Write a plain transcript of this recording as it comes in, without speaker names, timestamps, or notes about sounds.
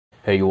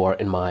Here you are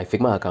in my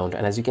Figma account,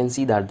 and as you can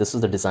see that this is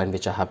the design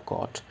which I have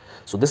got.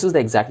 So this is the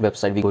exact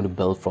website we're going to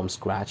build from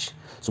scratch.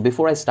 So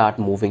before I start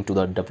moving to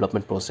the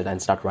development process and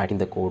start writing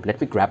the code,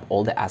 let me grab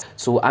all the assets.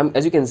 So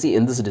as you can see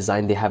in this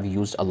design, they have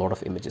used a lot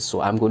of images.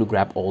 So I'm going to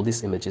grab all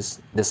these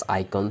images, this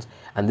icon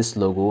and this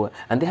logo,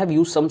 and they have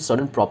used some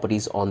certain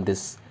properties on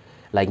this,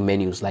 like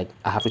menus, like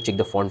I have to check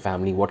the font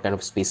family, what kind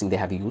of spacing they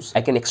have used.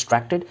 I can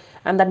extract it,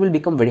 and that will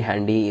become very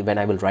handy when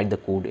I will write the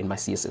code in my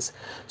CSS.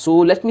 So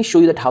let me show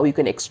you that how you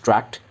can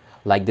extract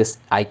like this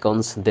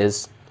icons,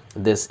 this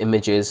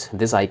images,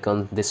 this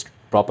icon, this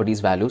properties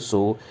values.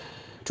 So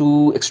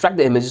to extract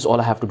the images, all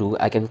I have to do,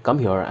 I can come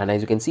here, and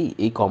as you can see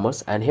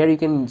e-commerce, and here you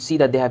can see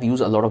that they have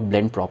used a lot of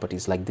blend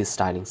properties like this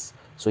stylings.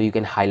 So you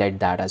can highlight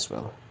that as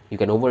well. You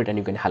can over it and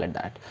you can highlight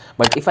that.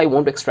 But if I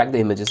want to extract the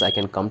images, I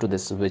can come to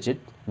this widget,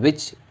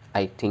 which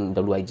I think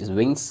WIG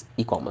wings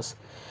e-commerce,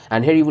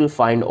 and here you will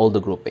find all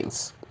the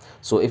groupings.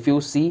 So if you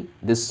see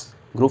this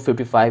group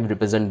 55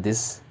 represent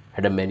this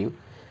header menu,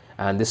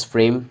 and this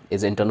frame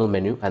is internal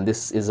menu, and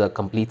this is a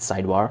complete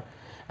sidebar,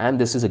 and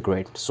this is a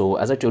grid. So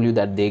as I told you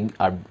that they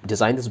are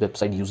designed this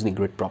website using the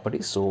grid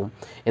properties. So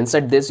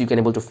inside this you can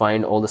able to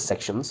find all the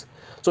sections.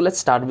 So let's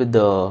start with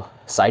the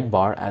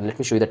sidebar, and let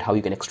me show you that how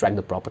you can extract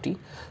the property.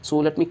 So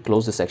let me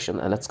close the section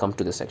and let's come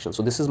to this section.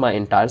 So this is my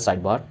entire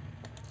sidebar.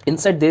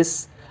 Inside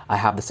this I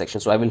have the section,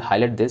 so I will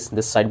highlight this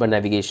sidebar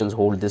navigations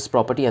hold this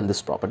property and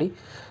this property.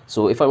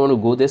 So if I want to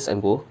go this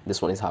and go,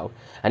 this one is how.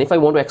 And if I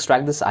want to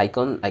extract this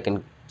icon, I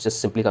can just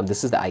simply come,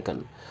 this is the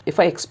icon. If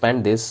I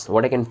expand this,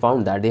 what I can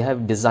found that they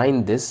have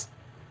designed this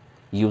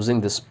using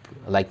this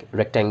like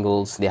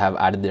rectangles, they have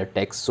added their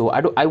text. So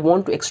I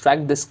want to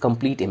extract this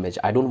complete image.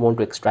 I don't want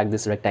to extract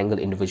this rectangle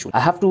individual. I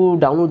have to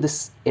download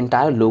this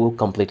entire logo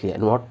completely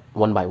and not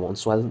one by one.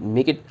 So I'll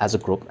make it as a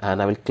group,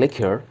 and I will click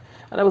here,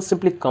 and I will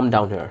simply come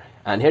down here,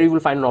 and here you will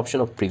find an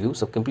option of preview.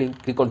 So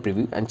click on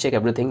preview and check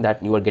everything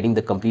that you are getting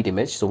the complete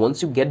image. So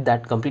once you get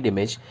that complete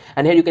image,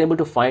 and here you can able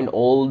to find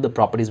all the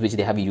properties which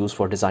they have used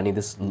for designing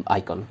this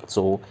icon.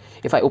 So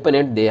if I open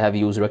it, they have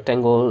used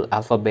rectangle,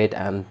 alphabet,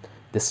 and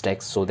this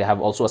text. So they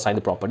have also assigned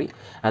the property,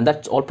 and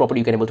that's all property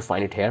you can able to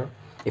find it here.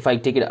 If I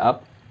take it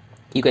up,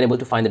 you can able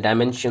to find the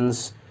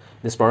dimensions,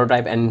 this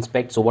prototype, and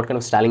inspect. So what kind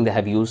of styling they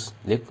have used,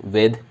 like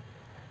width,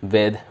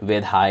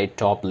 height,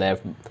 top,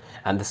 left,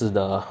 and this is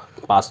the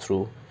pass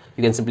through.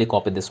 You can simply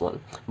copy this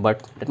one,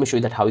 but let me show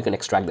you that how you can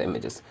extract the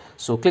images.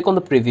 So click on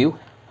the preview.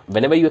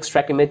 Whenever you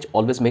extract image,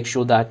 always make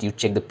sure that you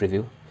check the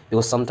preview,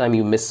 because sometimes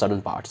you miss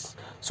certain parts.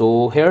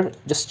 So here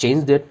just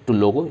change that to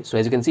logo. So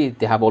as you can see,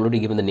 they have already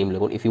given the name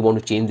logo. If you want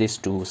to change this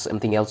to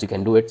something else, you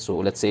can do it. So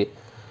let's say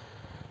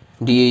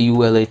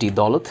DAULAT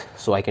Daulat.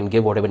 So I can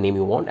give whatever name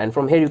you want, and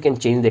from here you can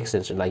change the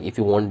extension, like if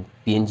you want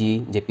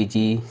PNG,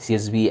 JPG,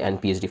 CSV, and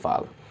PSD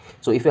file.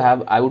 So if you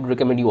have, I would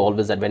recommend you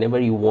always that whenever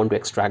you want to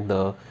extract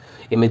the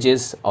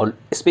images or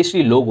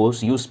especially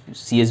logos, use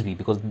CSV,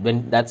 because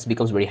when that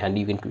becomes very handy,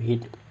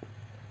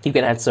 you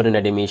can add certain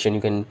animation, you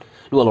can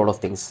do a lot of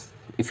things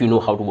if you know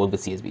how to work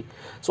with CSV.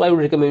 So I would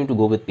recommend you to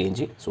go with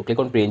PNG. So click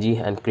on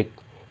PNG and click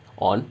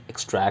on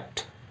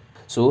extract.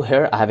 So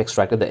here I have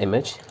extracted the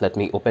image. Let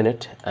me open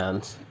it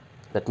and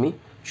let me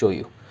show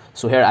you.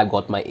 So here I've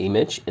got my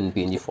image in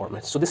PNG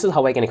format. So this is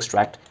how I can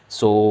extract.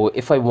 So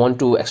if I want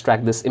to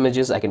extract this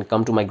images, I can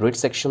come to my grid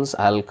sections.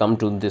 I'll come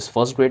to this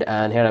first grid,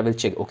 and here I will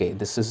check, okay,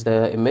 this is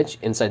the image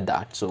inside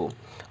that. So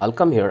I'll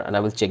come here and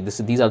I will check this.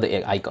 These are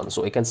the icons.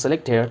 So I can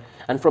select here,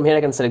 and from here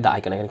I can select the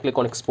icon. I can click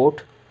on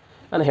export,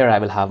 and here I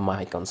will have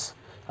my icons.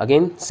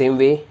 Again, same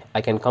way,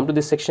 I can come to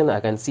this section. I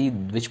can see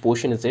which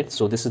portion is it.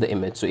 So this is the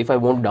image. So if I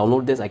want to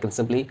download this, I can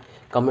simply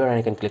come here and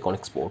I can click on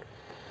export.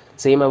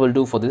 Same I will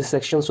do for this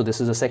section. So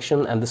this is a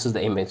section and this is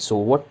the image. So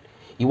what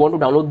you want to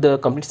download the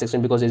complete section,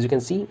 because as you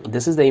can see,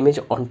 this is the image.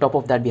 On top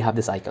of that we have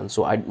this icon.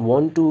 So I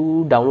want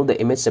to download the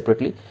image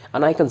separately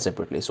and icon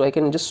separately. So I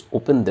can just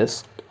open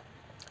this,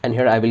 and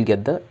here I will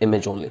get the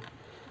image only.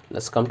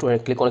 Let's come to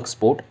and click on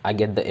export. I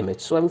get the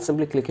image. So I will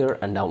simply click here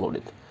and download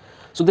it.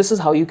 So this is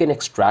how you can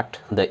extract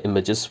the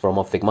images from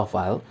a Figma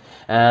file.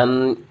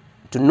 And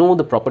to know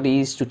the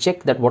properties, to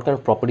check that what kind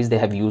of properties they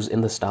have used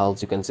in the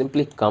styles, you can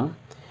simply come,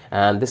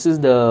 and this is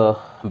the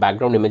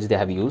background image they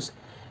have used.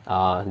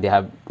 They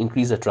have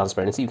increased the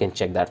transparency. You can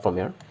check that from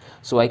here.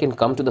 So I can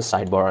come to the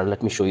sidebar, and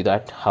let me show you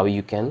that how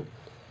you can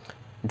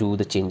do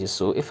the changes.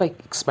 So if I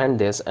expand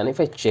this, and if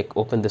I check,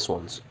 open this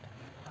ones,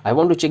 I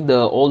want to check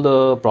all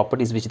the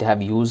properties which they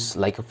have used,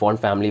 like a font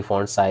family,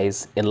 font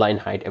size, inline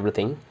height,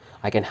 everything.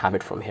 I can have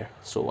it from here.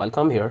 So I'll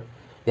come here.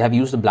 They have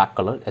used the black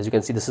color. As you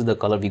can see, this is the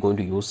color we're going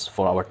to use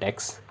for our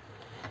text.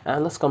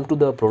 And let's come to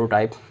the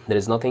prototype. There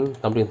is nothing.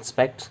 Come to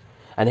inspect,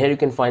 and here you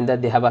can find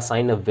that they have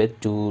assigned a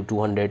width to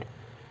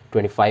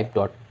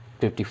 225.54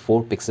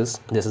 pixels.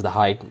 This is the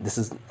height. This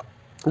is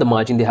the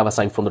margin they have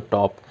assigned from the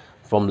top,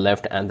 from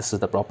left, and this is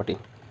the property.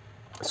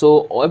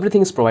 So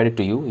everything is provided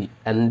to you,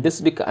 and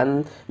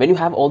and when you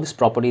have all this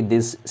property,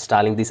 this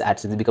styling, these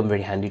assets, become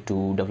very handy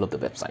to develop the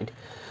website.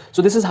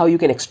 So this is how you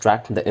can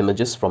extract the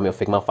images from your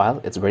Figma file.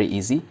 It's very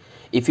easy.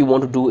 If you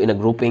want to do in a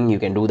grouping, you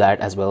can do that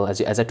as well.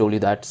 As I told you,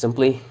 that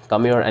simply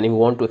come here, and if you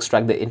want to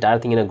extract the entire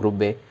thing in a group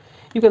way,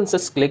 you can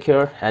just click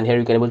here, and here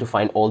you can able to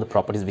find all the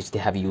properties which they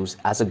have used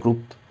as a group.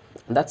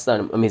 And that's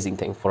an amazing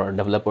thing for a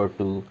developer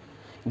to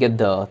get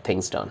the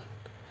things done.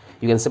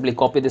 You can simply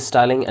copy this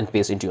styling and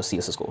paste into your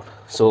CSS code.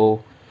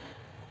 So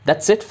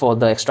that's it for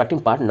the extracting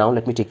part. Now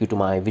let me take you to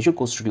my Visual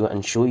Code Studio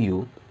and show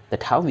you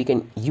that how we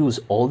can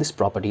use all this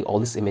property, all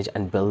this image,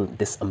 and build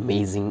this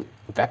amazing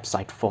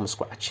website from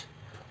scratch.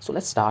 So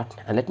let's start,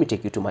 and let me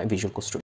take you to my Visual Code Studio.